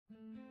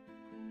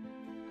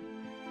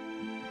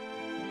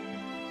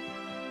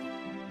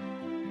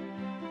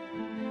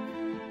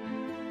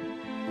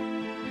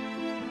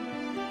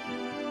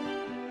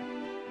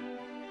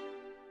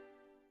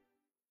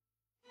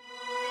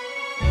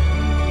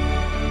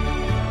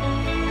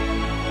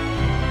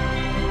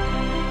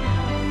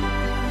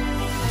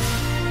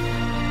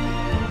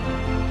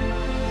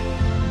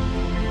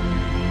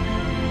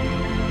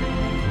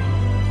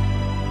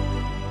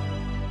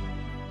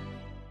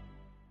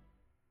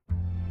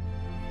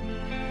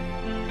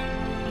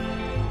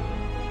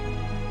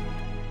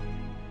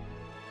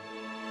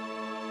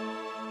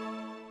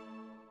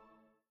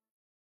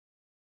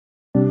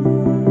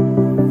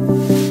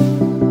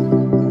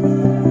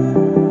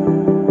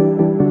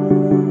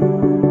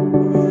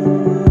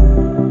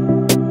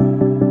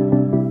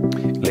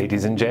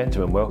Ladies and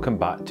gentlemen, welcome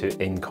back to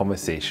In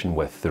Conversation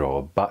with the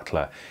Rob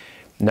Butler.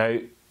 Now,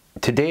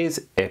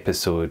 today's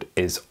episode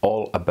is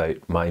all about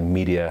my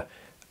media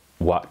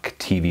work,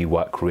 TV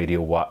work, radio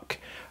work,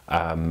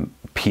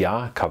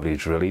 PR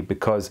coverage really,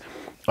 because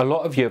a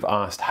lot of you have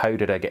asked how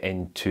did I get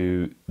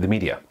into the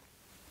media?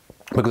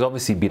 Because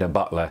obviously being a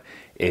butler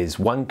is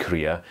one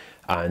career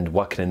and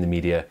working in the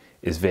media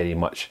is very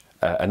much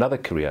another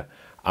career.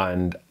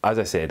 And as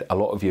I said, a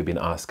lot of you have been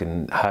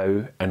asking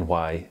how and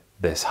why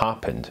this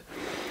happened.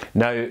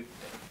 Now,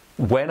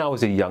 when I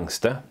was a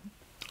youngster,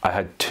 I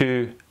had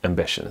two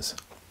ambitions.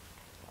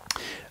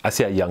 I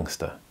say a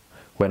youngster.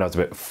 When I was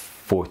about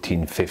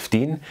 14,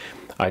 15,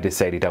 I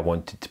decided I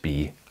wanted to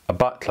be a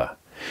butler.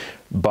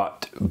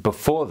 But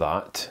before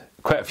that,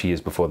 quite a few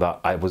years before that,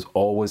 I was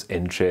always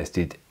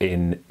interested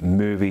in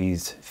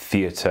movies,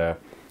 theatre,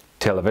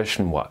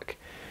 television work.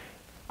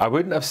 I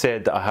wouldn't have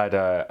said that I had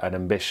an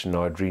ambition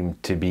or a dream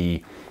to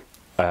be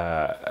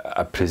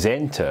a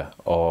presenter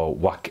or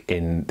work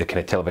in the kind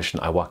of television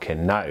I work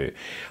in now.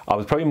 I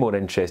was probably more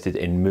interested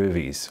in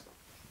movies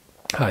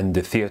and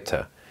the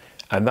theatre,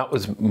 and that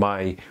was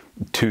my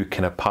two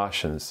kind of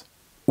passions.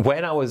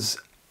 When I was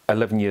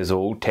 11 years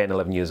old, 10,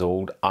 11 years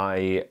old,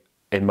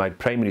 in my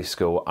primary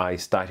school, I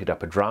started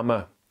up a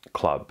drama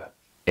club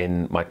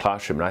in my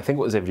classroom, and I think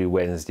it was every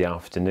Wednesday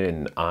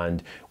afternoon,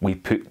 and we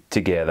put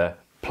together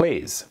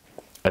plays,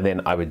 and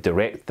then I would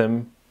direct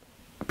them,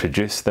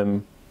 produce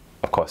them,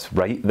 of course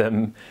write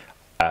them,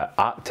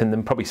 act in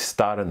them, probably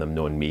star in them,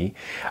 knowing me,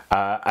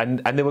 and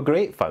they were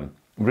great fun,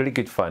 really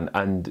good fun.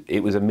 And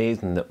it was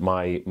amazing that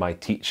my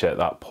teacher at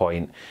that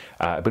point,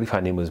 I believe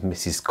her name was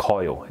Mrs.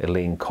 Coyle,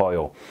 Elaine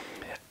Coyle,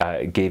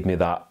 gave me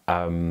that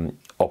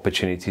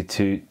opportunity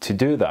to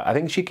do that. I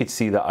think she could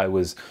see that I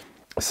was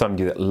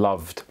somebody that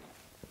loved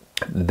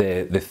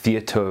the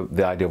theatre,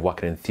 the idea of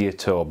working in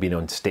theatre or being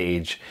on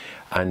stage,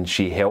 and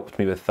she helped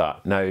me with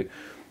that. Now,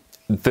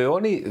 the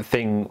only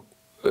thing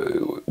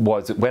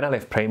was when I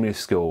left primary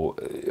school,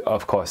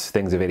 of course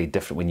things are very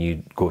different when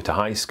you go to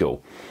high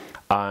school,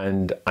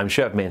 and I'm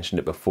sure I've mentioned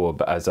it before,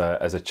 but as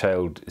a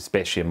child,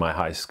 especially in my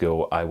high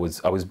school, I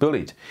was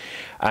bullied,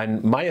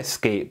 and my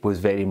escape was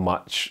very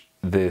much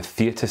the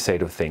theatre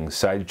side of things.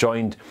 So I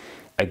joined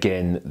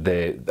again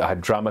I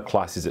had drama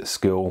classes at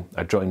school.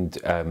 I joined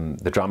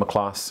the drama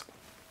class,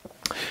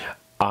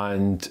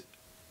 and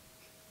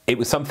it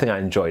was something I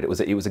enjoyed. It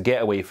was a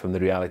getaway from the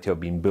reality of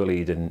being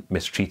bullied and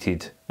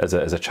mistreated as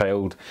a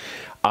child,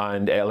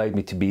 and it allowed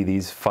me to be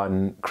these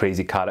fun,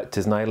 crazy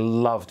characters, and I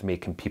loved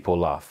making people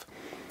laugh.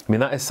 I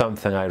mean, that is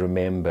something I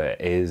remember,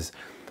 is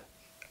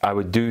I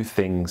would do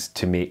things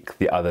to make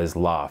the others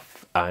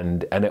laugh,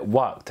 and it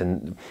worked.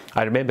 And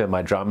I remember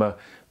my drama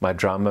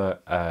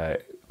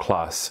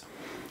class,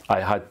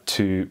 I had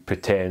to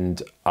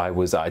pretend I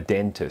was at a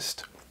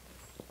dentist,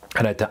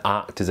 and I had to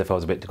act as if I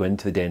was about to go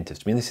into the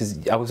dentist. I mean,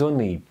 I was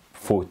only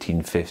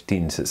 14,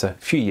 15, so it's a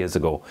few years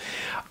ago,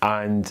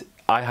 and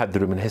I had the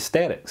room in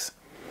hysterics.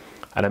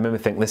 And I remember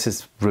thinking, this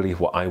is really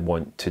what I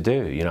want to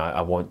do. You know, I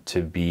want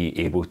to be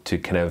able to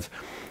kind of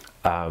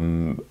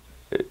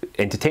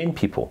entertain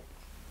people.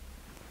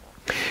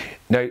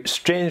 Now,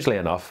 strangely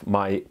enough,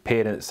 my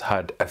parents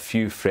had a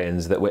few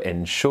friends that were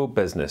in show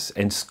business,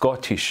 in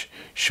Scottish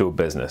show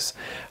business.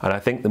 And I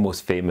think the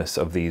most famous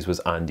of these was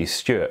Andy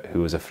Stewart,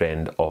 who was a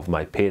friend of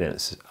my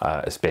parents,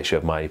 especially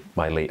of my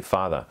late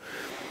father.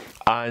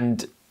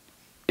 And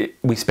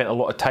we spent a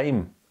lot of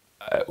time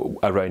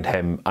around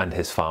him and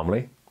his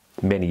family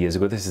many years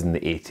ago. This is in the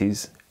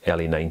 80s,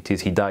 early 90s.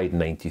 He died in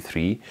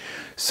 93.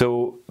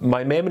 So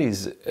my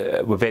memories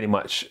were very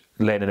much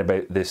learning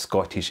about the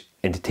Scottish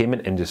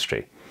entertainment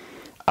industry.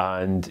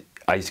 And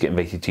I used to get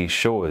invited to his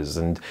shows,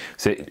 and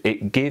so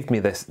it gave me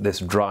this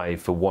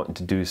drive for wanting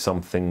to do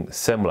something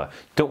similar.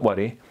 Don't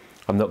worry,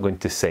 I'm not going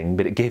to sing,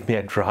 but it gave me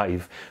a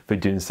drive for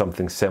doing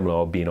something similar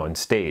or being on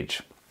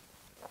stage.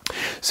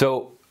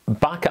 So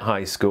back at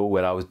high school,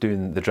 where I was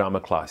doing the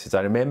drama classes,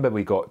 I remember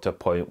we got to a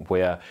point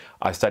where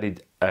I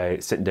started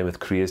sitting down with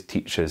careers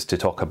teachers to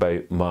talk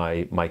about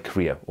my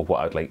career or what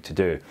I'd like to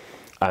do.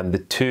 And the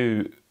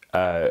two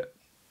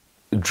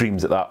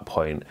dreams at that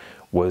point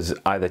was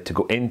either to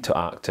go into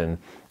acting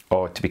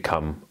or to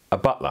become a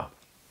butler.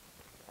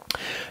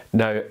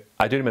 Now,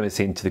 I do remember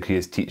saying to the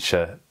careers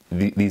teacher,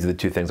 these are the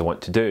two things I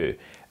want to do.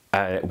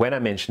 When I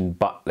mentioned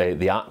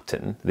the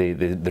acting,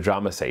 the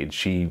drama side,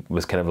 she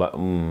was kind of like,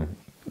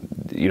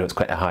 you know, it's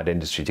quite a hard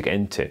industry to get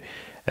into.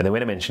 And then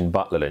when I mentioned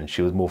butlering,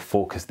 she was more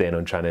focused then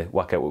on trying to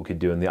work out what we could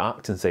do on the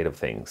acting side of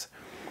things.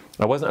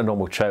 I wasn't a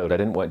normal child. I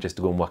didn't want just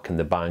to go and work in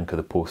the bank or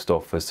the post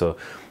office or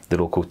the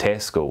local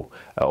Tesco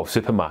or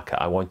supermarket.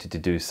 I wanted to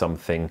do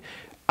something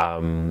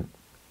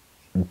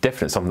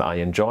different, something that I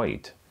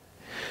enjoyed.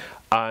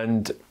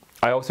 And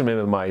I also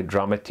remember my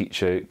drama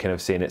teacher kind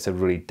of saying it's a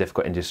really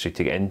difficult industry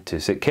to get into.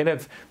 So it kind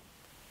of,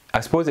 I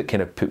suppose it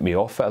kind of put me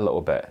off it a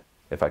little bit,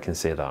 if I can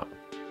say that.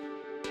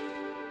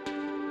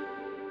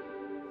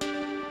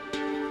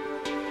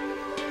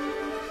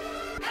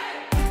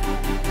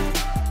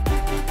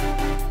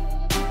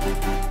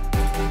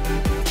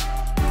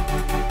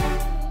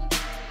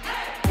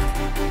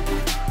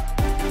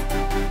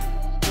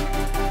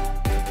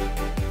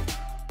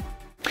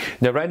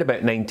 Now, around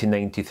about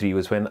 1993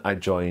 was when I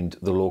joined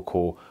the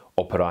local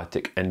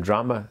Operatic and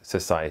Drama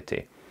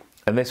Society.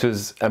 And this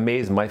was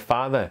amazing. My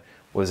father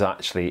was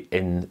actually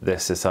in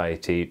this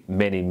society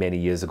many, many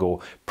years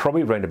ago,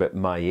 probably around about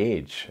my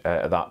age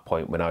at that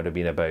point, when I would have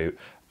been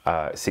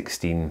about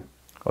 16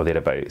 or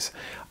thereabouts.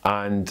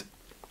 And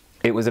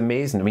it was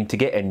amazing. I mean, to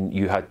get in,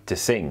 you had to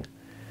sing.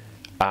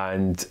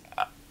 And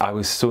I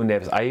was so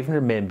nervous. I even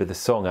remember the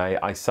song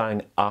I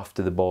sang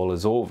After the Ball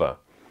Is Over,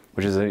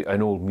 which is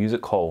an old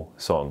music hall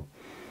song.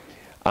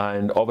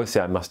 And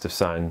obviously I must have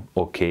sang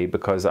okay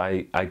because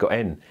I got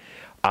in.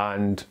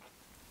 And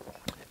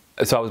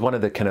so I was one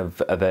of the kind of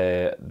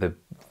the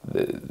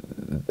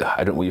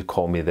I don't know what you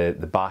call me,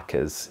 the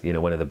backers, you know,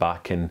 one of the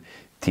backing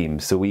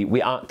teams. So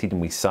we acted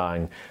and we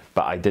sang,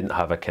 but I didn't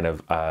have a kind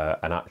of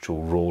an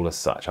actual role as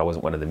such. I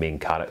wasn't one of the main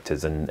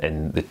characters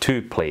in the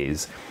two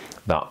plays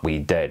that we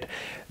did.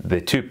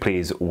 The two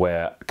plays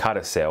were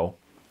Carousel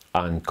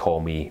and Call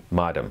Me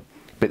Madam.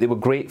 But they were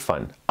great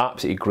fun,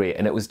 absolutely great.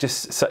 And it was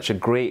just such a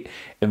great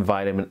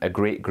environment, a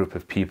great group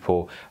of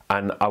people.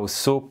 And I was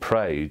so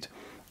proud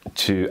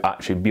to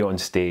actually be on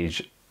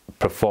stage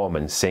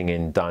performing,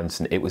 singing,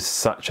 dancing. It was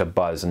such a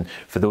buzz. And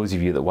for those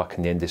of you that work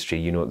in the industry,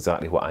 you know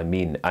exactly what I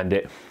mean. And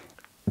it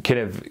kind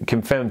of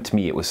confirmed to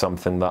me it was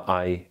something that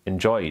I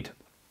enjoyed.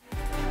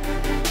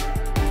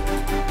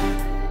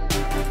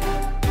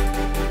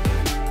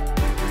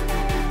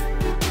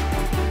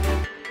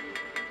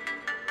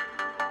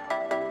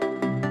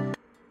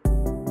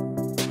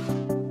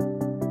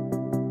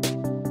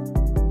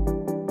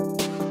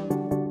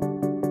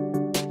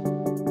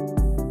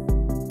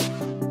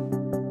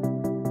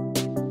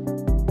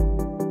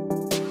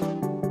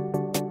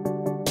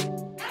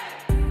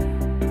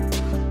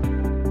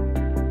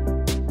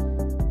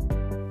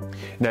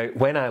 Now,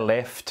 when I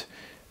left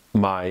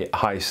my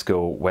high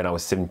school when I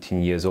was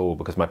 17 years old,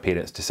 because my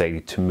parents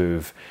decided to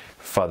move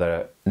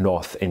further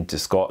north into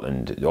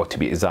Scotland, or to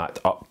be exact,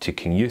 up to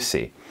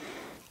Kingussie,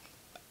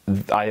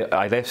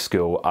 I left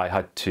school. I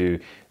had to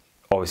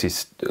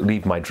obviously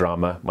leave my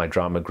drama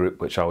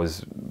group, which I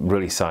was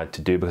really sad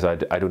to do because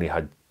I'd only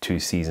had 2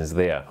 seasons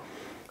there.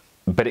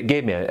 But it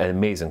gave me an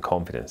amazing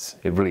confidence.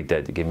 It really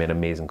did. It gave me an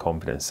amazing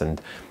confidence, and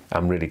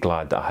I'm really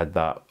glad that I had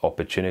that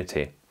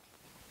opportunity.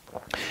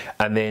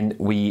 And then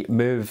we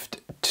moved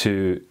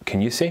to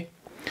Kingussie,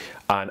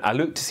 and I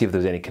looked to see if there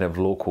was any kind of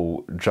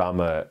local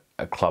drama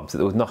clubs.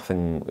 There was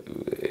nothing.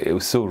 It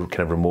was so kind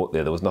of remote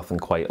there. There was nothing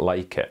quite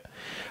like it.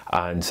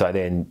 And so I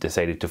then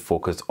decided to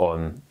focus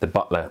on the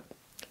Butler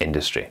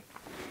industry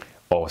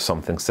or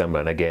something similar.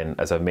 And again,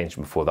 as I've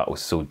mentioned before, that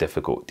was so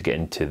difficult to get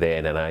into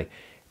then, and I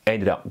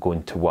ended up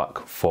going to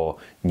work for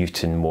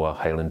Newton Moor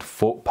Highland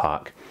Folk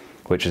Park,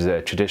 which is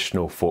a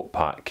traditional folk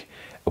park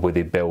where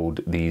they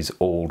build these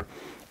old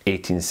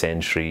 18th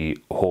century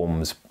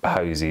homes,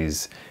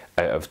 houses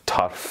out of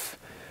turf,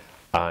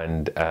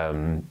 and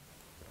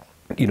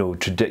you know,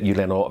 you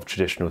learn a lot of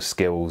traditional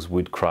skills: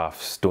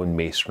 woodcraft,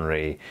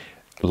 stonemasonry,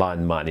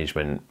 land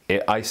management.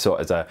 I saw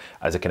it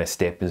as a kind of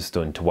stepping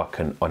stone to work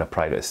on a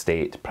private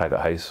estate,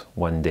 private house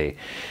one day.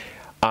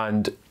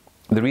 And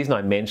the reason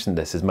I mentioned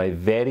this is my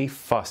very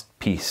first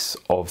piece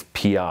of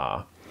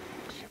PR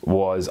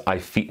was I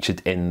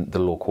featured in the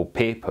local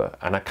paper,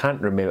 and I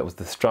can't remember, it was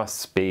the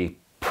Strathspey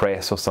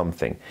Press or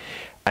something,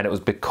 and it was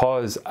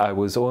because I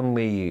was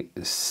only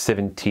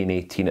 17,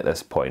 18 at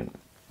this point.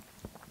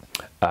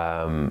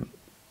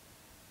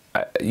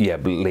 Yeah,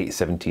 late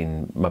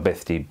 17. My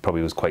birthday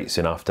probably was quite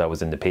soon after I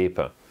was in the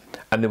paper,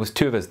 and there was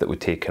 2 of us that were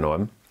taken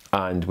on,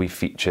 and we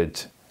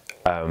featured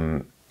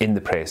in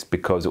the press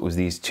because it was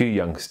these 2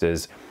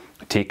 youngsters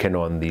taking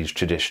on these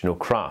traditional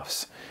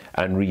crafts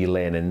and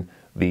relearning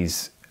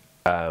these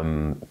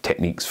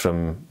techniques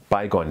from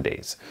bygone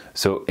days.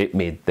 So it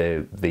made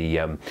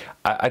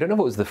I don't know if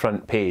it was the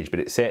front page, but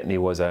it certainly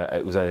was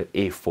it was a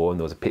A4, and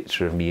there was a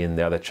picture of me and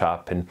the other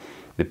chap and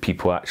the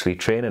people actually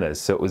training us.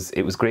 So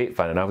it was great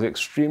fun, and I was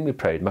extremely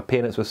proud. My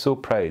parents were so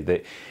proud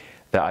that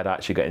I'd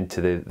actually got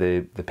into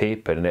the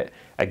paper, and it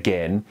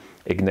again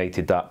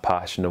ignited that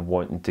passion of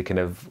wanting to kind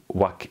of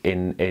work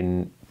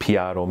in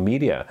PR or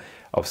media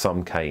of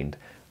some kind.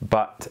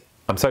 But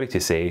I'm sorry to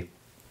say,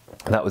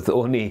 that was the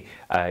only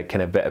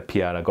kind of bit of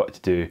PR I got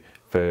to do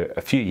for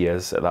a few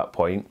years at that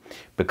point,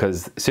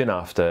 because soon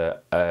after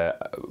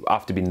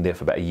being there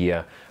for about a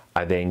year,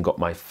 I then got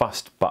my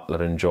first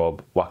butlering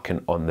job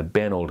working on the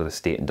Benalder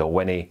estate in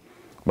Dalwhinnie.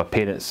 My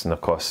parents and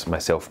of course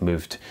myself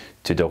moved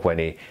to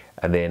Dalwhinnie,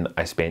 and then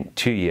I spent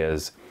 2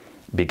 years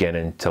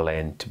beginning to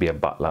learn to be a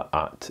butler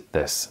at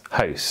this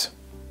house.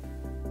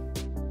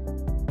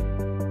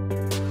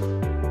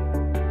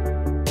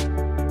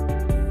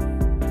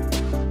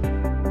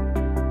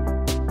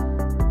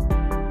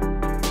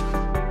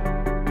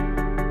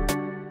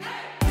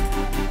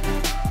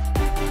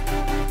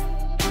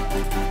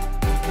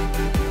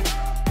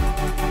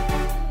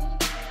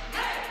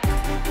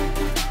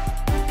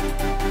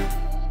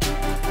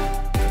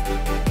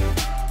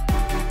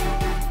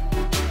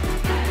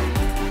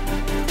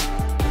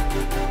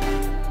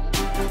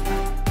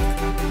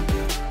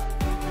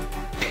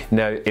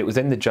 Now, it was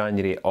in the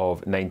January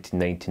of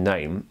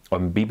 1999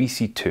 on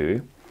BBC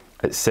Two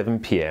at 7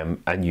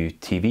 p.m. a new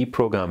TV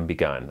programme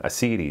began, a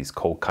series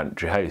called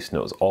Country House, and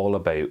it was all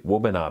about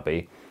Woburn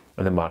Abbey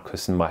and the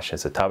Marquis and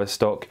Marchioness of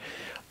Tavistock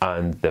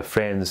and their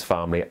friends,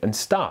 family and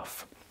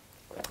staff.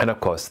 And of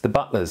course the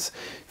Butlers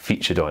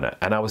featured on it,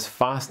 and I was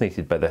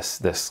fascinated by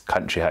this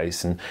country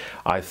house, and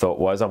I thought,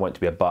 well, as I want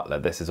to be a butler,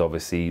 this is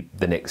obviously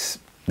the next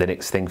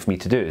thing for me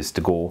to do, is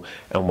to go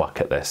and work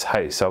at this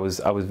house. So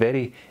I was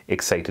very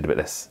excited about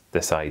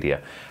this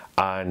idea,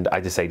 and I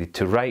decided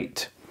to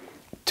write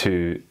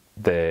to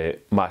the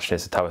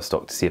Marchioness of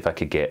Tavistock to see if I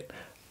could get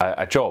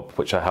a job,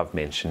 which I have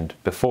mentioned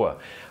before.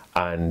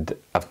 And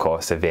of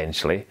course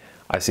eventually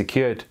I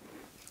secured,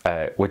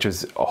 which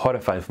was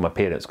horrifying for my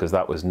parents because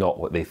that was not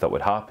what they thought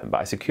would happen, but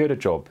I secured a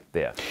job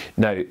there.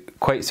 Now,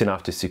 quite soon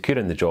after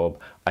securing the job,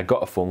 I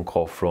got a phone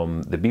call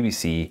from the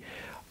BBC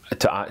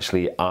to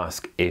actually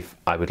ask if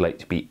I would like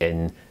to be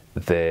in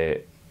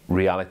the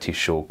reality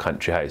show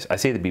Country House. I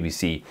say the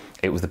BBC,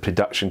 it was the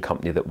production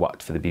company that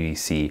worked for the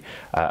BBC,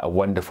 a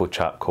wonderful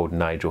chap called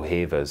Nigel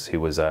Havers, who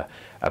was a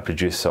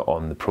producer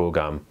on the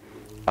programme.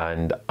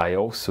 And I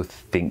also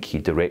think he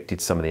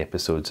directed some of the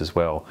episodes as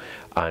well.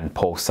 And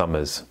Paul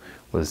Summers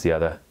was the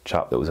other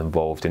chap that was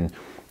involved. And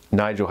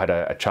Nigel had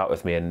a chat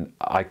with me, and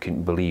I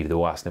couldn't believe they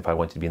were asking if I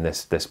wanted to be in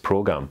this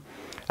programme.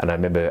 And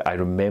I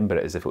remember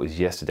it as if it was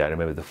yesterday. I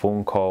remember the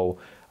phone call.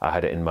 I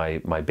had it in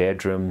my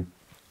bedroom.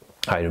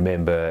 I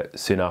remember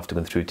soon after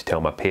going through to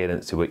tell my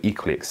parents, who were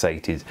equally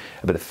excited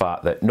about the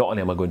fact that not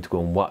only am I going to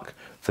go and work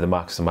for the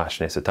Marquis and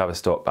Marchioness of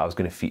Tavistock, but I was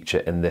going to feature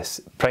in this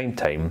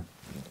primetime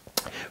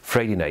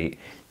Friday night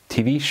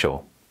TV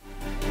show.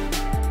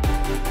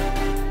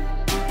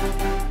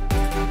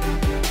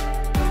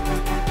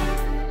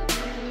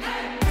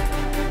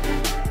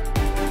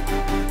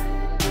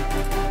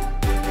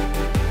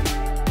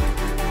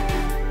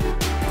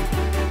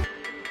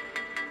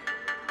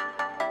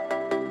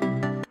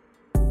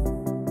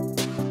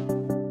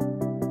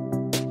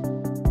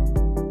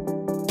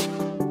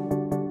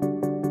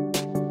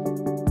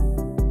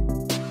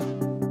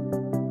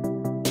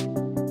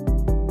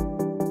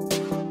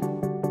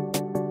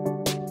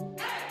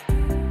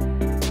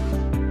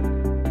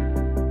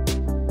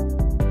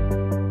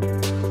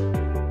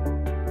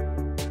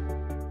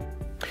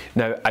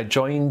 Now, I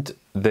joined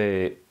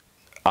the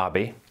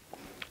Abbey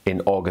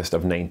in August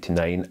of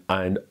 '99,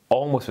 and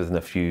almost within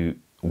a few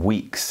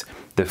weeks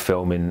the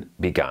filming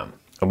began.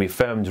 And we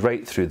filmed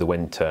right through the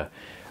winter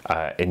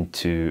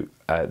into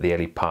the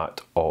early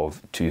part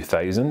of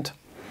 2000.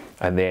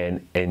 And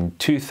then in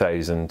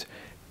 2000,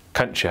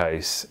 Country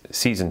House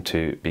Season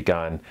 2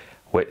 began,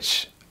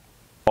 which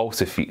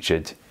also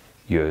featured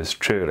yours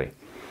truly.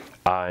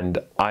 And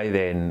I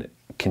then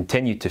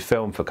continued to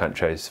film for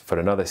Country House for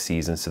another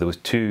season, so there was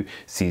 2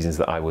 seasons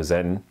that I was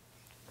in,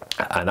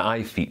 and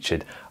I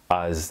featured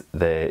as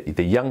the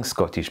young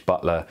Scottish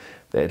butler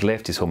that had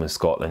left his home in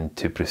Scotland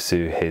to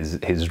pursue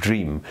his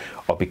dream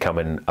of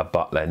becoming a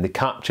butler. And they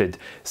captured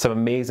some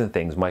amazing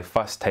things: my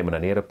first time on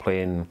an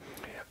aeroplane,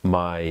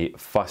 my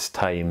first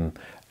time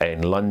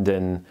in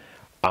London,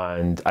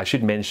 and I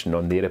should mention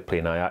on the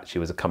aeroplane I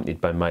actually was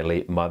accompanied by my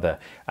late mother,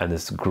 and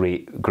this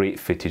great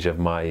footage of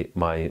my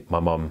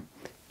mum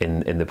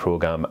in the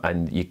programme.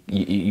 And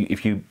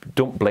if you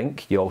don't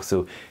blink, you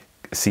also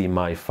see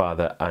my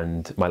father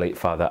and my late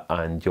father,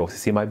 and you also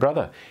see my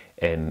brother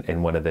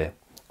in one of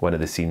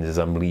the scenes as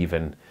I'm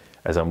leaving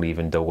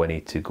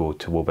Dalwhinnie to go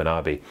to Woburn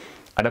Abbey.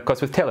 And of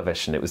course with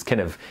television it was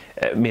kind of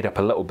made up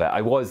a little bit.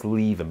 I was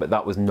leaving, but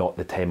that was not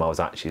the time I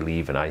was actually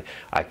leaving.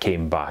 I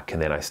came back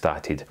and then I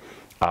started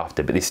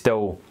after, but they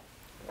still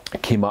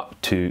came up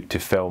to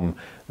film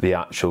the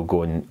actual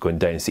going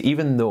down. So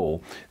even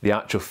though the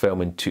actual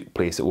filming took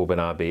place at Woburn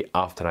Abbey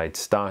after I'd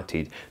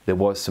started, there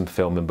was some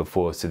filming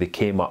before. So they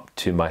came up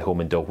to my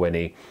home in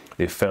Dalwhinnie,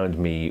 they found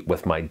me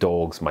with my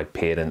dogs, my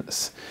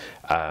parents,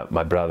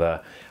 my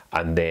brother,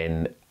 and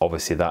then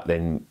obviously that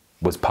then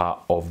was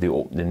part of the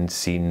opening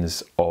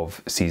scenes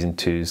of Season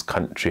 2's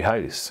Country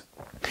House.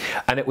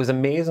 And it was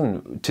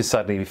amazing to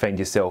suddenly find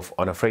yourself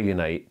on a Friday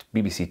night,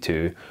 BBC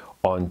Two,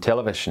 on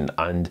television,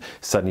 and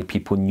suddenly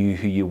people knew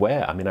who you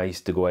were. I mean, I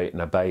used to go out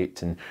and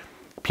about and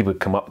people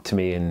would come up to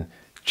me and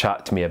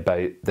chat to me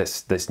about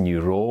this new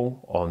role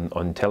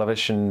on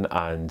television.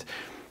 And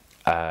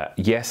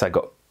yes, I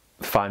got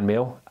fan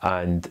mail,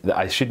 and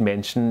I should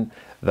mention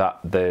that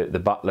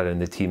the butler and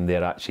the team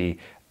there actually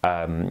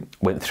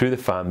went through the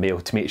fan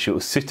mail to make sure it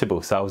was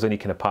suitable. So I was only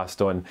kind of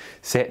passed on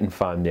certain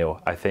fan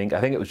mail, I think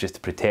it was just to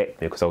protect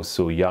me because I was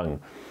so young.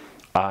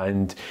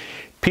 And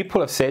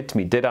people have said to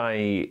me, did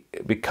I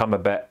become a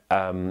bit,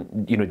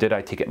 did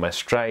I take it in my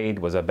stride?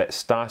 Was I a bit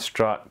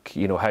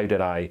starstruck? How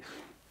did I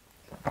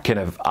kind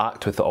of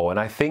act with it all? And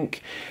I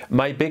think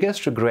my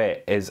biggest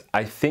regret is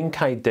I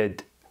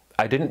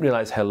didn't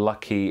realise how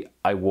lucky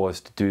I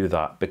was to do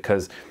that,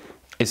 because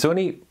it's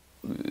only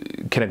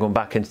kind of going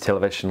back into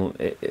television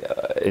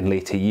in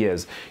later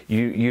years,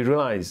 you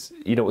realise,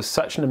 it was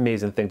such an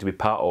amazing thing to be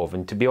part of,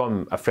 and to be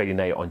on a Friday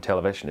night on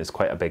television is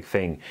quite a big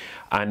thing.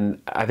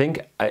 And I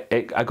think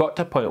I got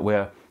to a point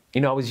where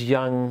you know, I was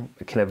young,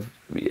 kind of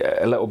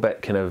a little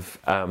bit kind of,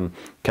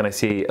 can I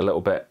say a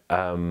little bit,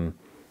 I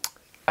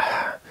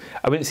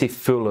wouldn't say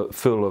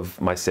full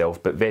of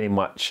myself, but very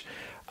much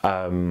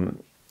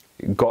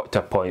got to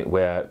a point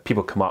where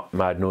people come up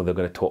and I know they're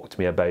going to talk to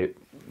me about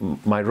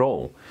my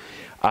role.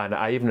 And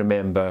I even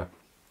remember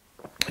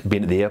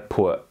being at the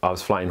airport. I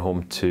was flying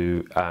home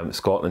to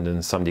Scotland,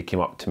 and somebody came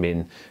up to me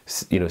and,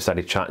 you know,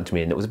 started chatting to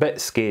me, and it was a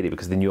bit scary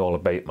because they knew all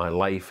about my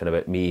life and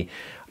about me.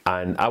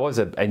 And I know,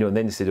 and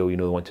then they said, oh, you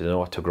know, they wanted an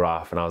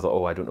autograph, and I was like,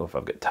 oh, I don't know if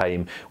I've got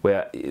time.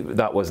 Where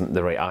that wasn't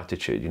the right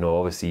attitude, you know.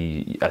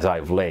 Obviously, as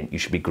I've learnt, you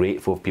should be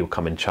grateful if people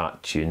come and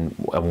chat to you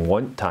and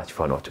want to ask you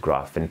for an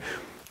autograph and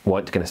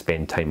want to kind of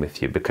spend time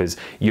with you, because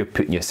you're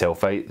putting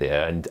yourself out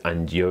there,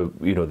 and you're,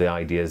 you know, the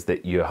idea is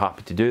that you're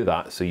happy to do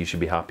that, so you should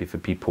be happy for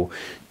people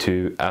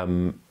to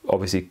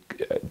obviously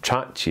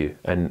chat to you,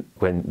 and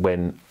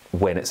when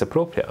it's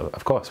appropriate,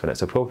 of course, when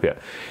it's appropriate.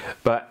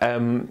 But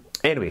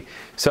anyway,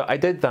 so I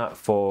did that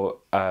for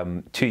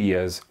 2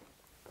 years,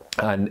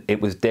 and it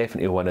was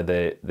definitely one of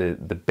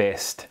the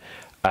best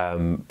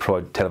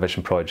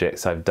television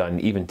projects I've done.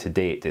 Even to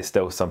date, it's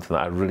still something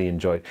that I really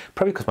enjoyed,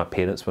 probably because my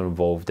parents were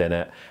involved in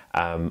it.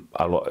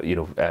 A lot, you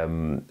know,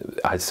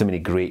 I had so many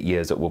great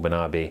years at Woburn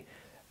Abbey,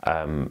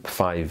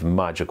 5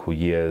 magical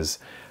years.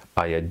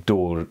 I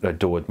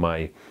adored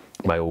my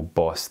old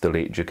boss, the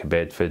late Duke of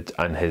Bedford,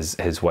 and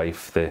his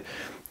wife, the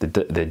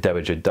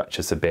Dowager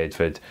Duchess of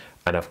Bedford,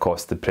 and of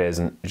course the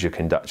present Duke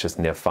and Duchess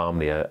and their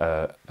family.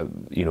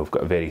 You know, have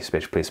got a very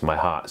special place in my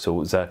heart. So it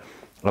was a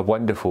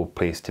wonderful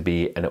place to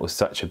be, and it was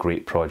such a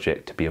great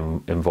project to be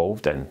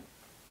involved in.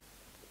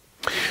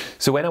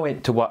 So when I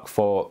went to work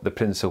for the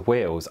Prince of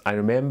Wales, I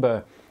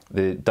remember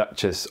the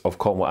Duchess of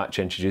Cornwall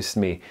actually introduced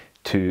me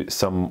to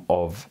some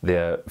of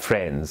their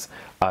friends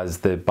as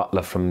the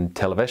butler from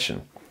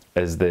television,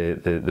 as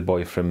the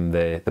boy from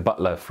the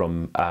butler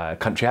from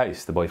Country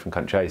House, the boy from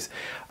Country House.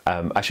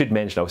 I should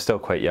mention I was still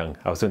quite young.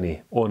 I was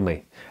only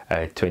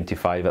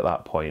 25 at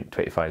that point,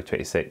 25,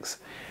 26,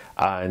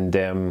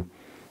 and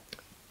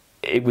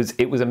it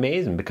was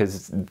amazing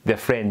because their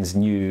friends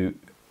knew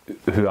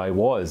who I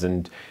was,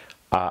 and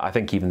I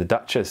think even the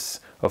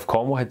Duchess of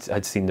Cornwall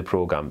had seen the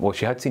programme. Well,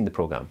 she had seen the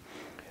programme.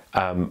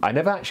 I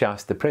never actually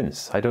asked the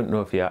Prince. I don't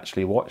know if he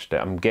actually watched it.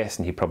 I'm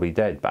guessing he probably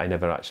did, but I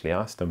never actually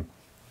asked him.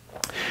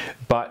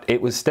 But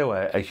it was still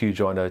a huge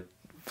honour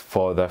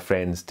for their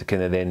friends to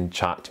kind of then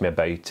chat to me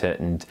about it,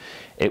 and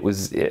it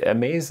was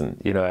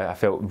amazing. You know, I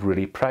felt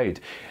really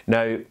proud.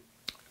 Now,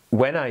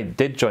 when I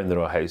did join the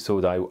Royal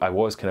Household, I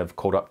was kind of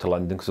called up to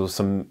London because there was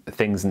some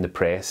things in the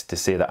press to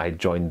say that I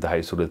joined the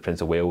household of the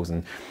Prince of Wales,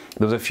 and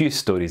there was a few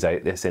stories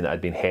out there saying that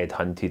I'd been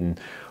headhunted and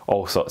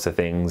all sorts of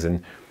things,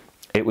 and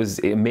it was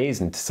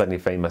amazing to suddenly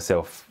find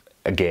myself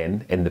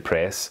again in the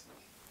press.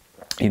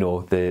 You know,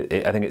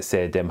 I think it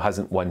said,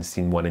 hasn't one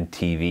seen one in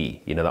TV?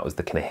 You know, that was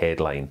the kind of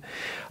headline.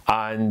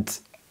 And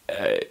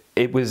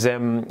it was, I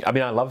mean,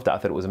 I loved it. I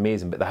thought it was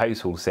amazing. But the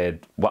household said,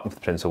 working for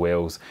the Prince of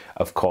Wales,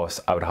 of course,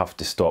 I would have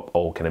to stop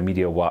all kind of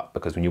media work,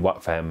 because when you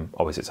work for him,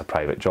 obviously it's a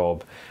private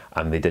job,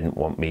 and they didn't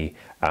want me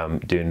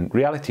doing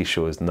reality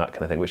shows and that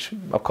kind of thing, which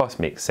of course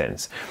makes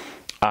sense.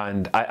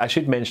 And I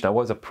should mention, I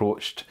was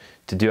approached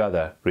to do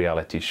other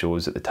reality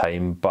shows at the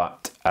time,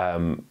 but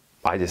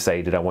I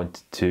decided I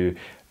wanted to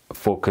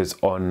focus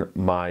on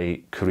my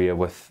career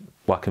with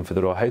working for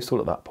the Royal Household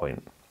at that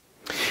point.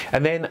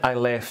 And then I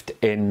left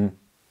in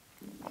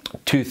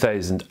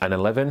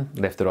 2011,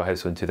 left the Royal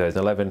Household in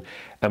 2011,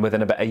 and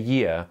within about a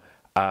year,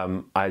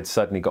 I'd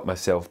suddenly got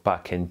myself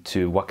back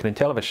into working in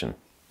television.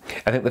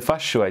 I think the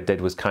first show I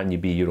did was Can You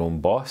Be Your Own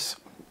Boss?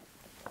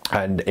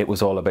 And it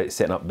was all about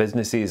setting up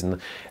businesses,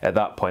 and at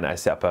that point I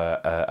set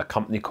up a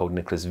company called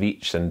Nicholas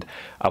Veitch, and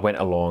I went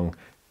along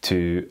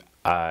to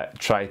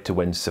try to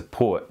win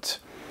support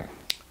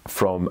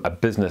from a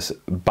business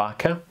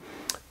backer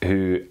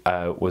who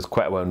was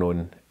quite a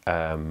well-known,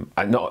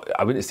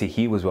 I wouldn't say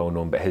he was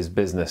well-known, but his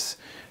business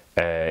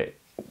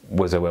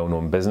was a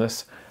well-known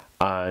business,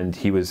 and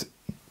he was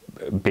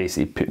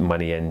basically putting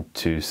money in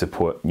to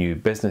support new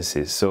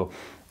businesses. So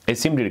it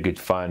seemed really good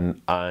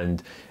fun,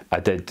 and I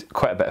did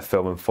quite a bit of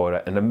filming for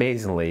it, and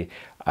amazingly,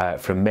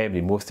 from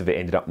memory, most of it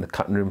ended up on the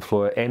cutting room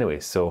floor anyway,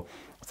 so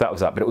that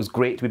was that. But it was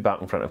great to be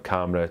back in front of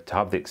camera, to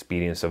have the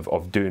experience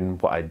of doing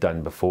what I'd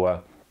done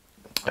before.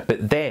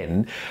 But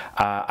then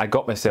I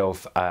got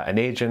myself an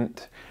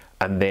agent,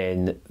 and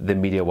then the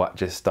media work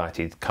just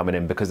started coming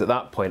in, because at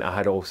that point I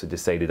had also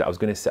decided I was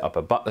going to set up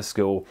a butler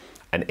school,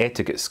 an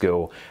etiquette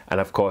school, and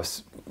of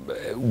course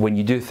when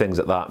you do things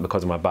like that,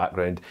 because of my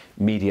background,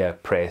 media,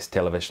 press,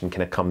 television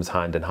kind of comes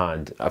hand in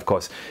hand. Of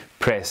course,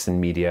 press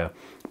and media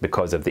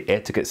because of the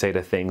etiquette side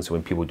of things,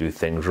 when people do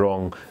things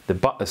wrong. The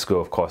butler school,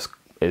 of course,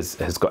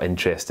 has got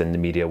interest in the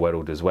media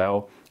world as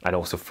well, and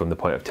also from the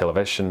point of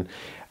television.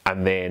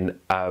 And then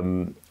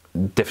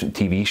different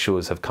TV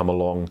shows have come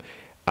along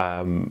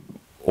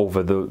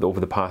over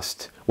the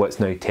past, well, it's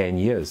now 10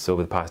 years. So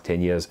over the past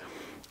 10 years,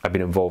 I've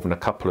been involved in a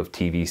couple of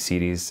TV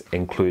series,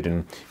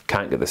 including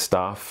Can't Get the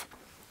Staff,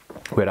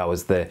 where I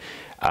was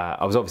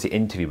I was obviously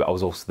interviewed, but I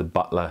was also the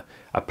butler.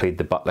 I played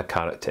the butler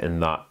character in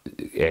that,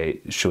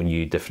 showing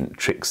you different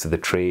tricks of the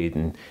trade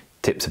and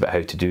tips about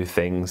how to do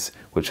things,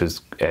 which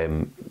was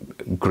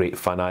great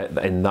fun.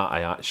 In that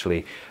I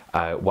actually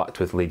worked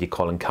with Lady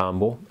Colin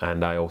Campbell,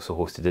 and I also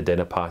hosted a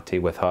dinner party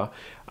with her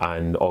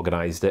and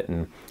organised it,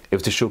 and it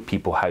was to show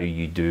people how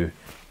you do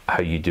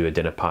a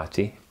dinner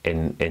party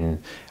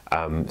in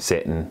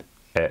certain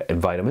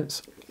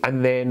environments.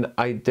 And then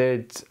I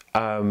did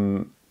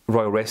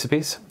Royal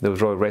Recipes. There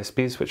was Royal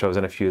Recipes, which I was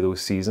in a few of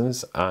those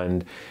seasons,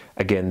 and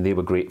again they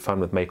were great fun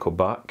with Michael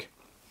Bach.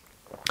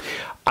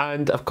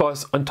 And of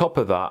course, on top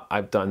of that,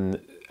 I've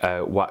done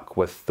work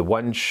with The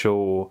One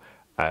Show,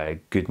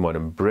 Good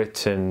Morning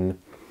Britain,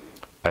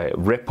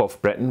 Rip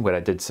Off Britain, where I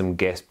did some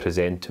guest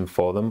presenting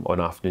for them on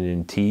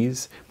afternoon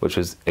teas, which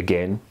was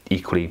again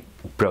equally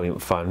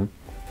brilliant fun.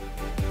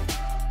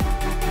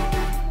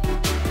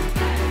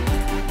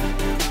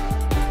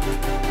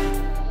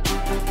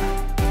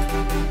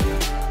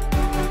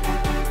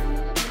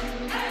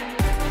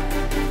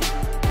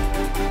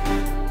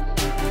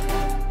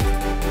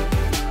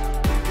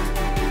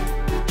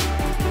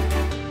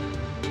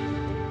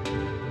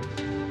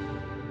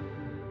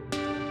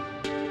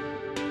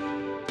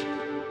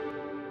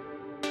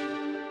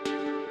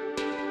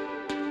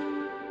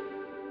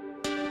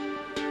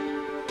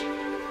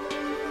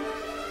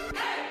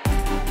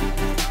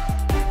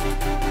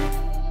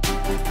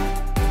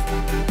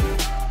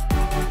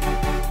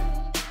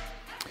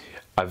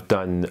 I've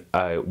done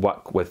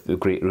work with the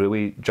great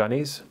railway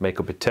journeys,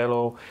 Michael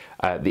Patello,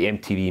 the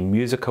MTV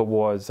Music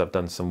Awards. I've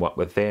done some work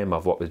with them.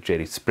 I've worked with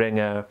Jerry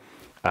Springer.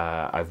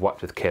 I've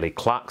worked with Kelly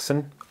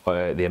Clarkson,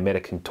 the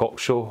American talk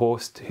show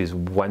host, who's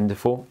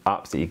wonderful,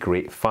 absolutely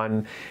great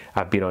fun.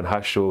 I've been on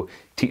her show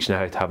teaching her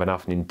how to have an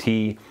afternoon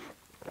tea.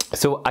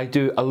 So I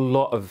do a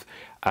lot of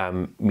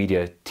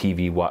media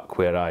TV work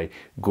where I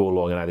go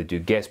along and either do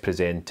guest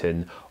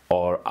presenting,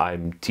 or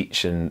I'm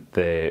teaching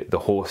the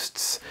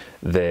hosts,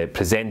 the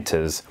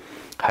presenters,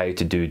 how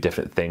to do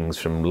different things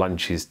from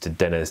lunches to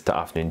dinners to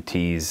afternoon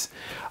teas.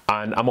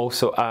 And I'm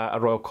also a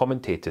royal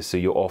commentator, so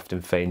you'll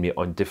often find me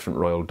on different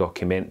royal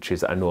documentaries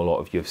that I know a lot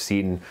of you have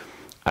seen.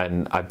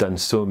 And I've done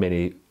so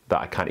many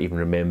that I can't even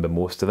remember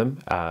most of them.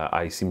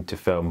 I seem to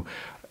film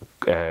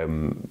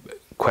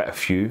quite a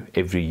few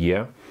every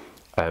year.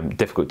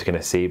 Difficult to kind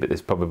of say, but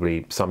there's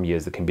probably some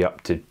years that can be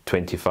up to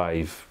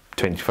 25,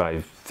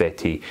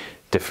 30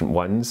 different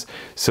ones.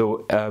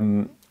 So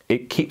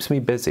it keeps me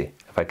busy,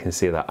 if I can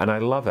say that. And I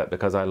love it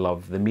because I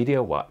love the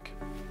media work.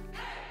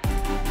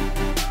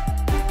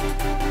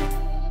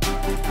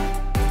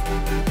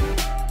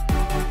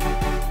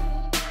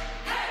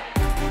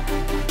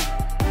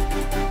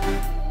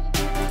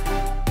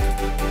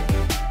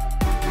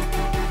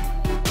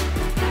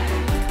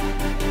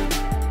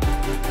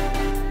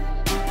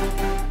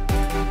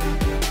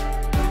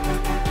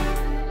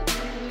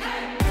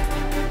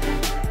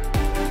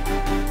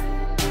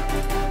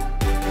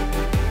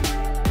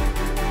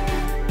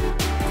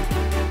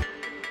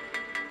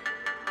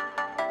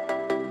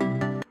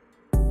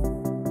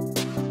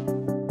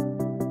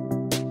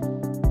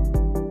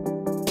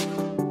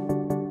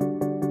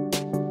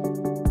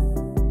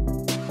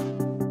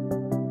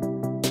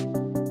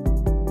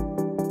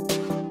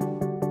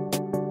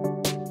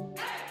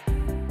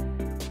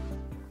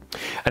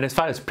 And as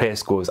far as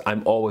press goes,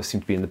 I'm always seem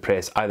to be in the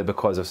press either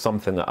because of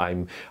something that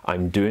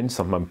I'm doing,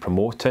 something I'm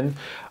promoting,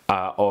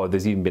 or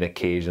there's even been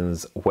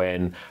occasions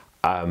when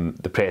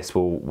the press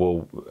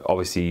will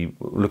obviously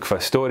look for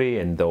a story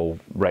and they'll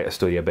write a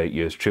story about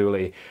you as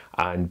truly.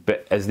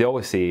 But as they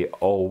always say,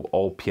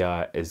 all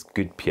PR is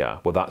good PR.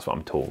 Well, that's what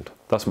I'm told.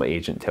 That's what my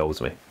agent tells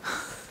me.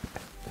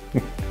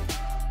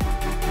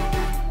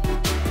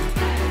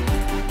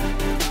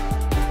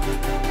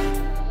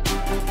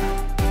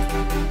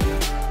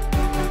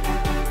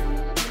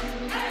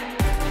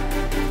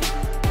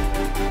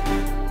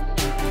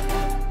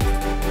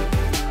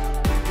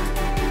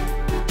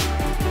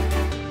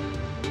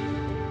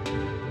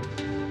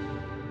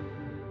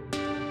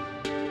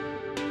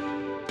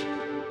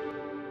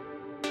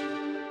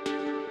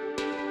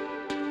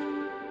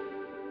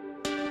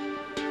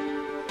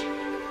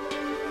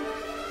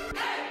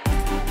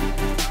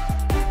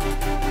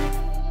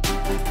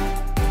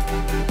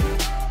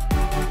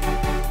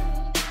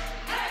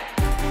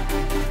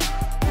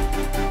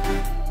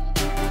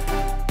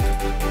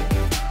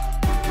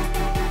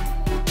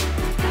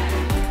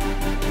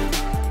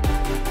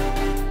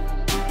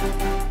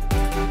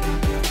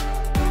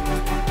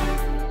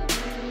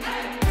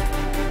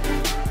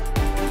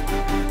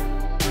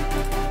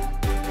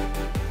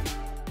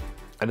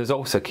 And there's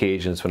also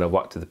occasions when I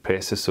worked at the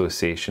Press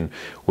Association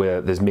where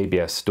there's maybe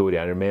a story.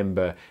 I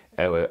remember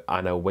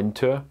Anna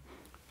Wintour,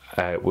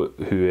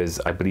 who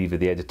is, I believe,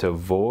 the editor of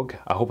Vogue.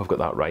 I hope I've got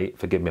that right.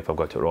 Forgive me if I've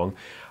got it wrong.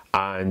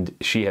 And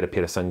she had a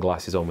pair of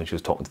sunglasses on when she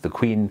was talking to the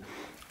Queen.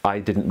 I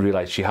didn't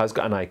realise she has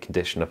got an eye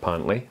condition,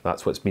 apparently.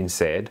 That's what's been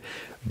said.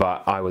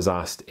 But I was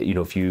asked, you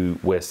know,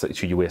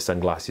 should you wear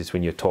sunglasses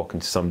when you're talking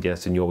to somebody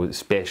else, and you're,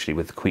 especially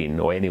with the Queen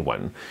or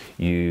anyone,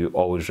 you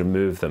always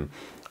remove them.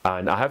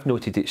 And I have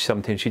noted that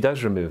sometimes she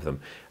does remove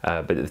them,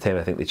 but at the time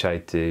I think they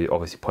tried to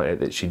obviously point out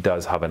that she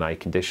does have an eye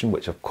condition,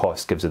 which of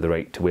course gives her the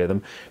right to wear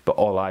them. But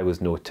all I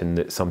was noting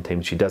that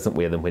sometimes she doesn't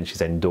wear them when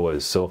she's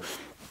indoors. So,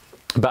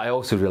 but I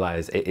also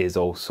realise it is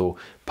also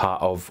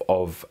part of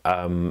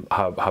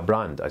her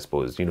brand, I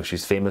suppose. You know,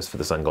 she's famous for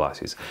the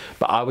sunglasses.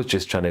 But I was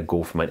just trying to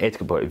go from an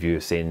etiquette point of view,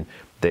 saying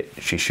that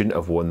she shouldn't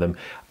have worn them,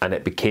 and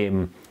it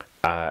became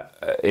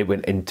it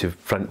went into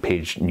front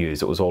page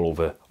news. It was all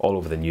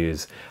over the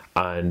news,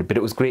 but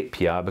it was great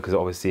PR because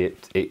obviously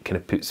it kind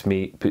of puts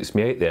me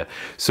out there.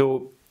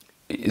 So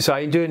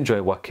I do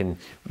enjoy working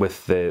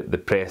with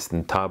the press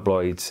and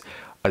tabloids.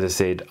 As I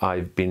said,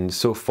 I've been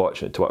so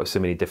fortunate to work with so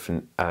many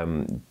different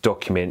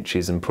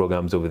documentaries and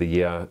programmes over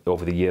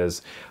the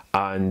years,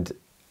 and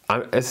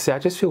as I say, I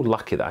just feel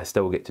lucky that I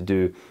still get to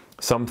do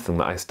something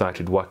that I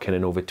started working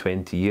in over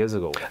 20 years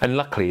ago. And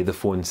luckily the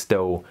phone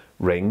still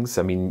rings.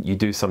 I mean, you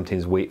do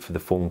sometimes wait for the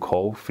phone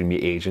call from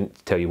your agent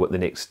to tell you what the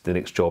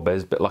next job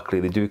is, but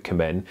luckily they do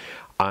come in,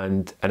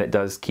 and it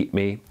does keeps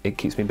me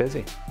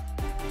busy.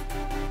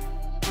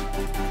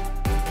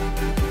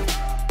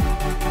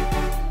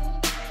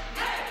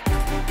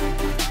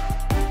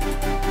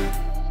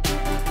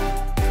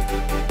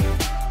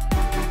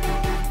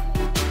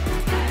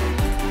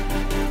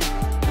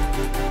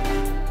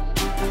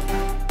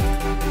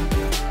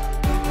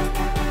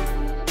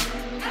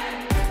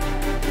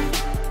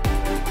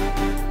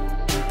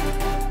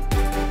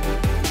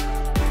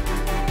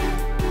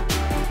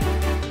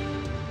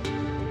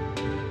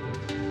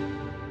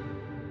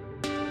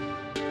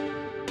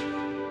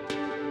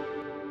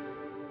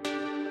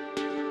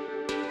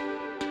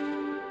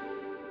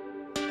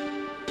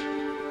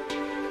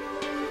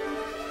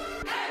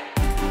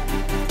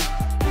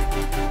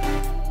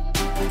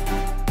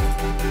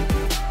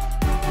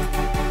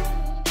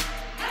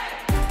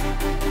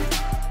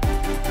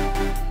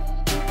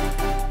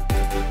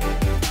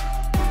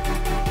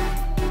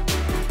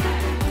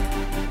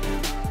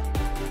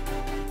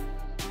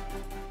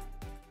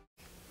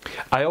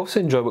 I also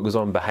enjoy what goes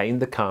on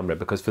behind the camera,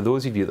 because for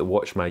those of you that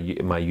watch my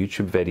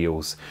YouTube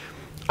videos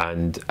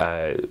and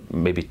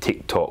maybe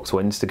TikToks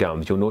or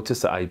Instagrams, you'll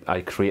notice that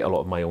I create a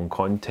lot of my own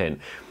content.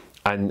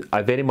 And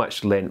I very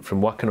much learnt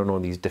from working on all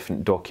these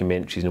different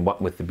documentaries and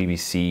working with the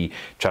BBC,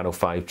 Channel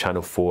 5,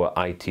 Channel 4,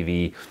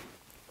 ITV,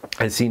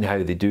 and seeing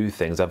how they do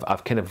things.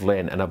 I've kind of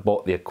learned, and I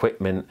bought the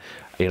equipment.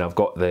 You know, I've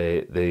got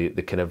the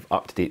kind of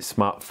up-to-date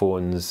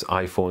smartphones,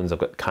 iPhones. I've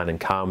got Canon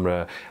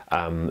camera,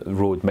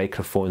 Rode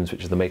microphones,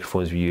 which are the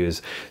microphones we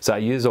use. So I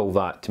use all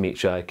that to make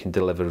sure I can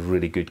deliver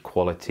really good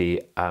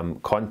quality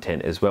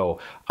content as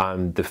well.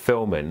 And the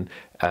filming,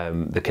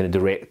 the kind of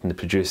directing, the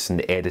producing,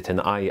 the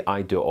editing,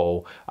 I do it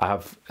all.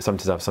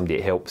 Sometimes I have somebody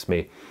that helps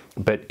me,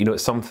 but you know,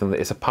 it's something that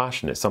it's a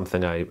passion. It's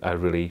something I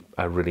really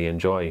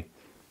enjoy.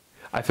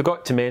 I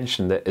forgot to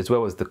mention that as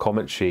well as the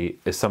commentary,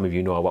 as some of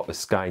you know, I work with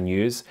Sky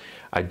News.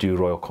 I do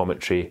royal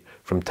commentary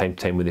from time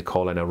to time when they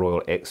call in a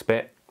royal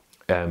expert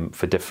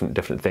for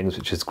different things,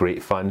 which is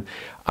great fun.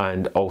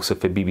 And also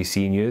for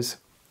BBC News,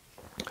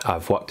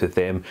 I've worked with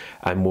them,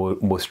 and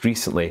most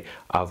recently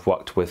I've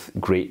worked with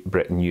Great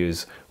Britain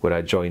News, where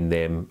I joined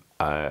them.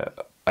 At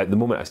the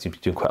moment I seem to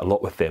be doing quite a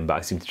lot with them, but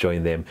I seem to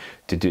join them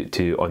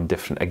on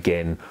different,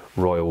 again,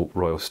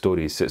 royal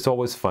stories. So it's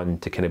always fun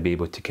to kind of be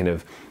able to kind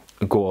of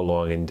go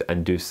along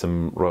and do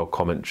some royal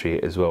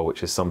commentary as well,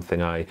 which is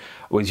something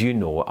as you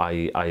know,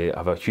 I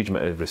have a huge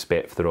amount of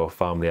respect for the royal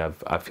family.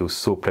 I feel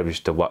so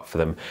privileged to work for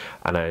them,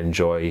 and I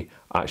enjoy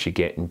actually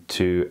getting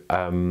to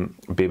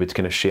be able to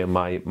kind of share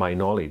my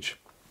knowledge.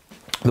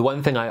 The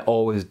one thing I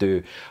always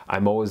do,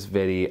 I'm always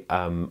very,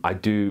 I'm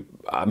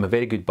a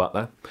very good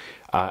butler.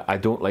 I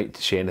don't like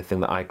to share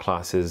anything that I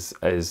class as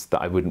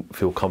that I wouldn't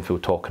feel comfortable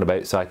talking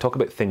about. So I talk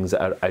about things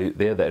that are out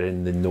there, that are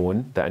in the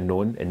known, that are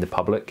known in the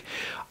public,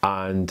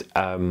 and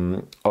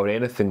or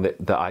anything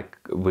that I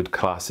would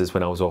class as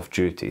when I was off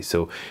duty.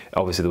 So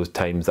obviously there was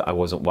times that I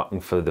wasn't working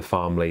for the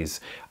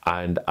families,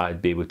 and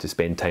I'd be able to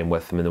spend time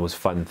with them, and there was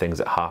fun things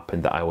that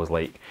happened that I was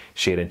like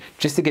sharing,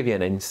 just to give you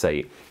an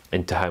insight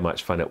into how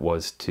much fun it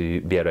was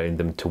to be around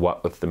them, to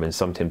work with them. And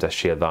sometimes I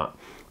share that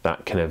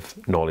kind of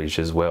knowledge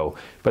as well.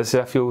 But so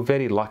I feel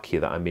very lucky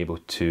that I'm able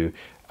to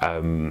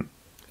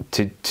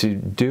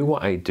do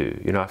what I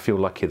do. You know, I feel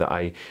lucky that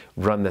I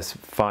run this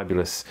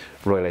fabulous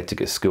Royal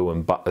Etiquette School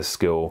and Butler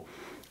School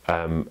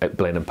at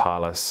Blenheim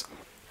Palace.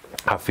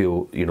 I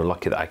feel, you know,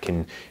 lucky that I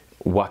can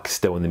work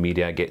still in the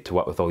media. I get to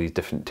work with all these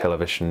different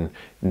television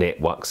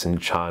networks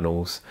and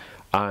channels,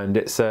 and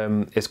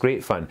it's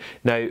great fun.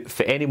 Now,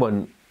 for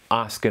anyone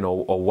asking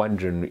or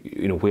wondering,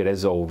 you know, where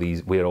are all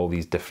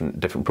these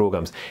different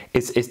programs,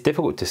 it's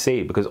difficult to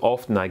say, because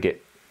often I get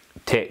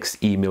texts,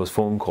 emails,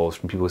 phone calls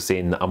from people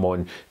saying that I'm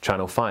on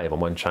Channel 5,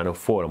 I'm on Channel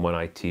 4, I'm on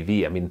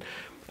ITV. I mean,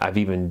 I've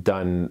even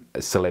done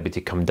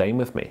Celebrity Come Dine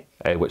With Me,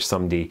 which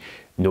somebody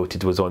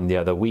noted was on the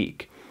other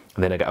week.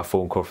 And then I got a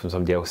phone call from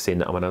somebody else saying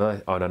that I'm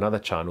on another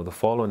channel the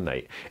following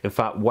night. In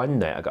fact, one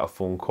night I got a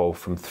phone call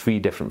from 3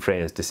 different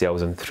friends to say I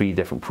was on 3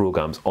 different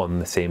programs on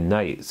the same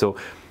night. So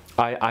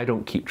I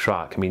don't keep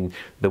track. I mean,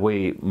 the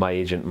way my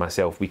agent,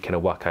 myself, we kind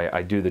of work,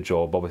 I do the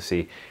job,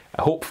 obviously,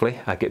 hopefully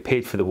I get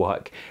paid for the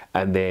work,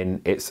 and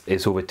then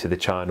it's over to the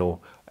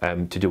channel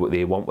to do what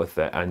they want with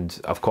it. And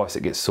of course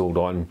it gets sold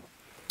on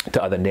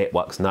to other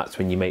networks, and that's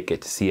when you might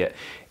get to see it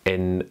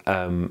in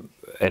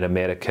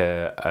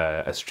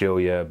America,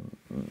 Australia,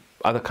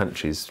 other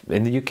countries,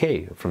 in the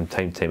UK from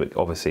time to time.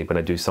 Obviously, when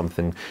I do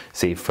something,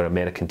 say for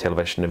American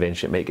television,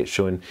 eventually it might get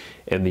shown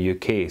in the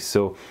UK.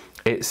 So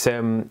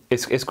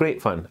it's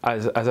great fun.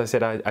 As I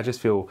said, I just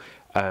feel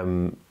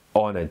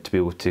honoured to be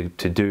able to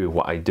do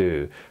what I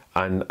do,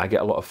 and I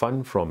get a lot of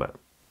fun from it.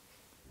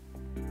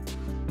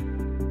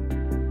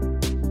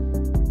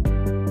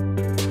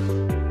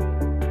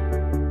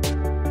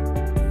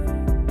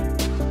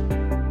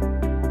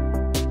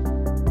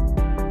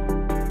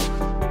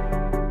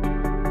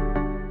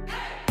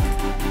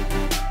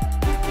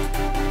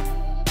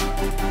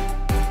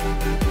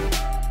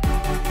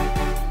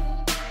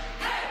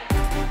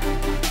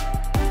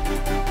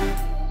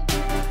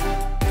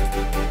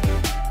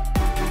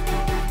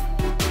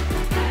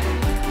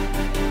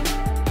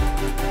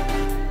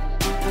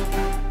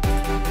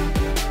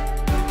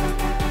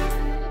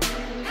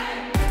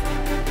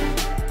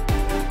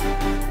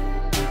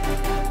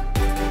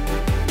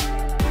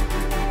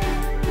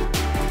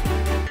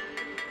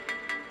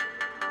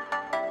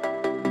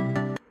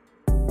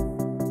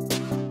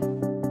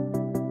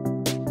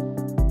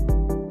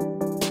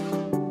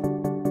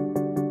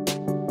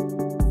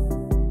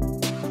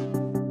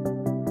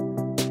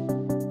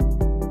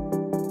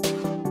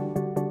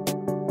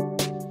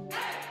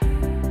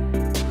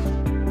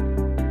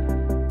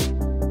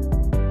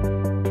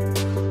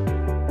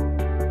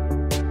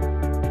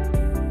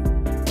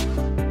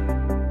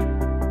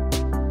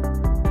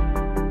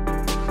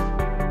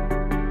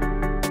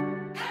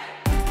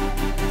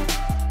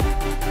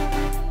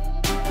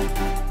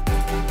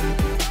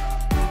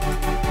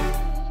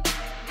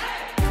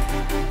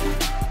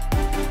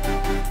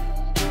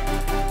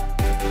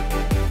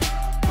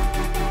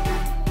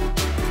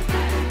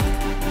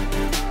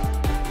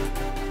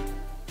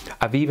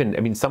 I've even, I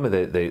mean, some of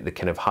the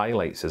kind of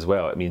highlights as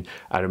well. I mean,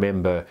 I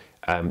remember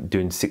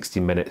doing 60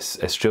 Minutes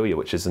Australia,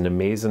 which is an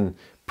amazing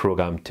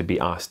programme to be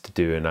asked to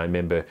do. And I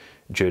remember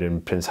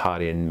during Prince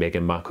Harry and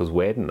Meghan Markle's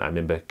wedding, I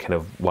remember kind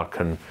of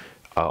working,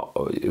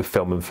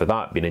 filming for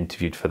that, being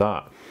interviewed for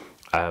that.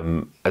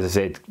 As I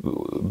said,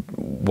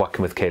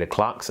 working with Kelly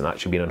Clarkson,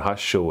 actually being on her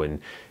show. And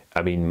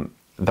I mean,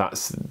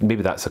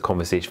 maybe that's a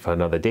conversation for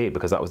another day,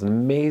 because that was an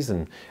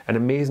amazing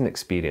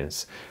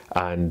experience,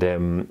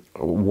 and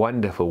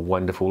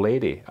wonderful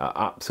lady,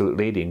 absolute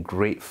lady, and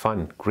great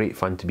fun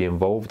to be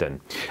involved in.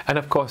 And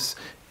of course,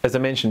 as I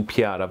mentioned,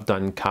 PR, I've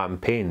done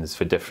campaigns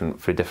for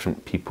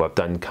different people. I've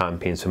done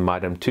campaigns for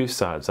Madame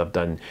Tussauds. I've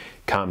done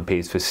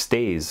campaigns for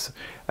Stays,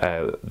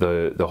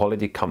 the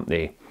holiday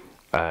company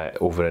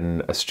over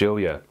in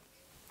Australia.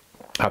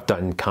 I've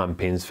done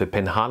campaigns for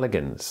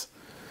Penhaligons.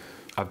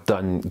 I've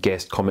done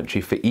guest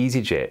commentary for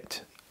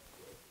EasyJet.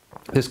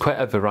 There's quite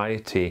a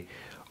variety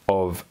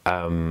of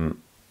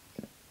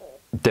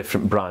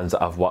different brands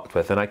that I've worked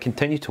with, and I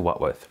continue to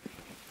work with,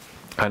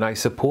 and I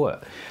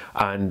support.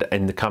 And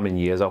in the coming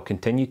years, I'll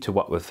continue to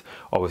work with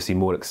obviously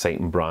more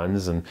exciting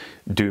brands and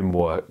do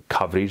more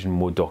coverage and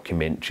more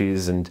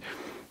documentaries. And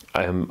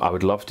I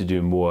would love to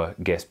do more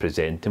guest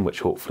presenting, which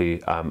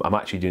hopefully I'm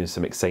actually doing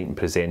some exciting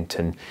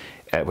presenting,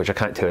 which I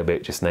can't tell you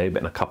about just now,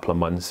 but in a couple of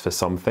months for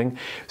something.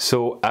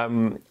 So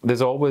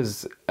there's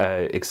always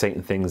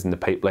exciting things in the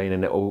pipeline,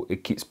 and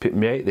it keeps putting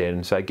me out there.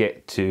 And so I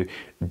get to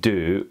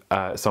do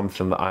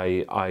something that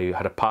I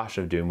had a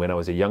passion of doing when I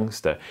was a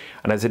youngster.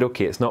 And I said,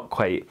 okay, it's not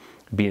quite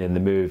being in the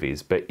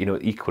movies, but you know,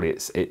 equally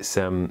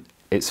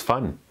it's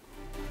fun.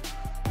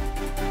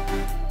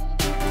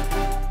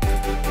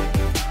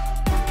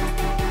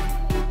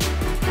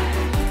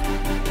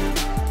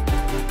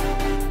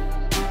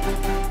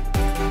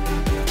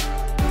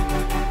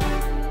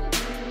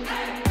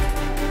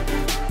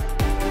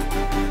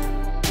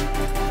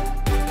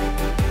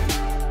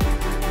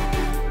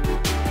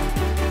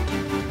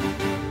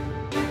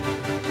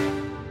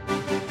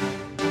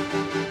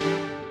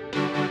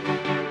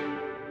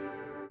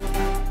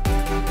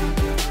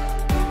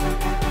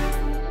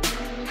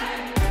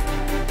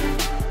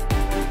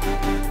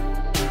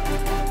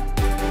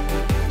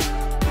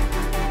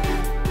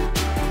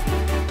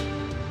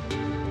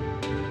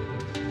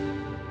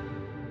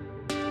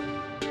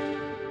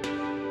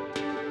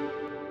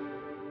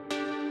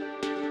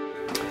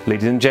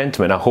 Ladies and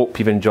gentlemen, I hope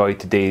you've enjoyed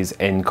today's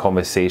In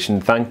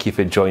Conversation. Thank you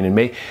for joining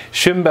me.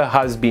 Shumba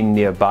has been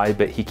nearby,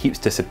 but he keeps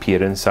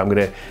disappearing, so I'm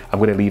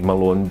gonna leave him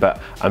alone,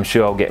 but I'm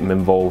sure I'll get him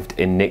involved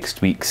in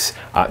next week's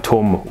At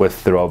Home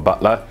with the Rob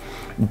Butler.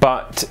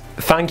 But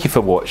thank you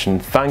for watching,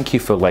 thank you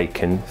for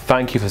liking,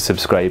 thank you for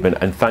subscribing,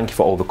 and thank you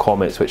for all the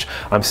comments, which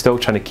I'm still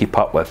trying to keep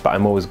up with, but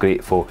I'm always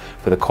grateful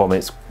for the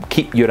comments.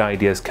 Keep your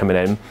ideas coming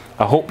in.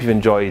 I hope you've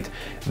enjoyed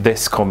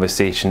this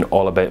conversation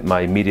all about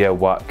my media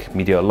work,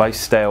 media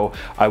lifestyle.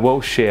 I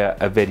will share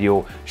a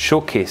video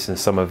showcasing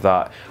some of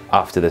that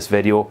after this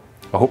video.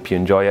 I hope you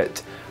enjoy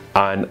it,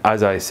 And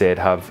as I said,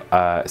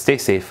 stay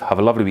safe, have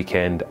a lovely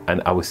weekend,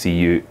 and I will see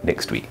you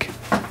next week.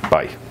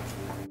 Bye.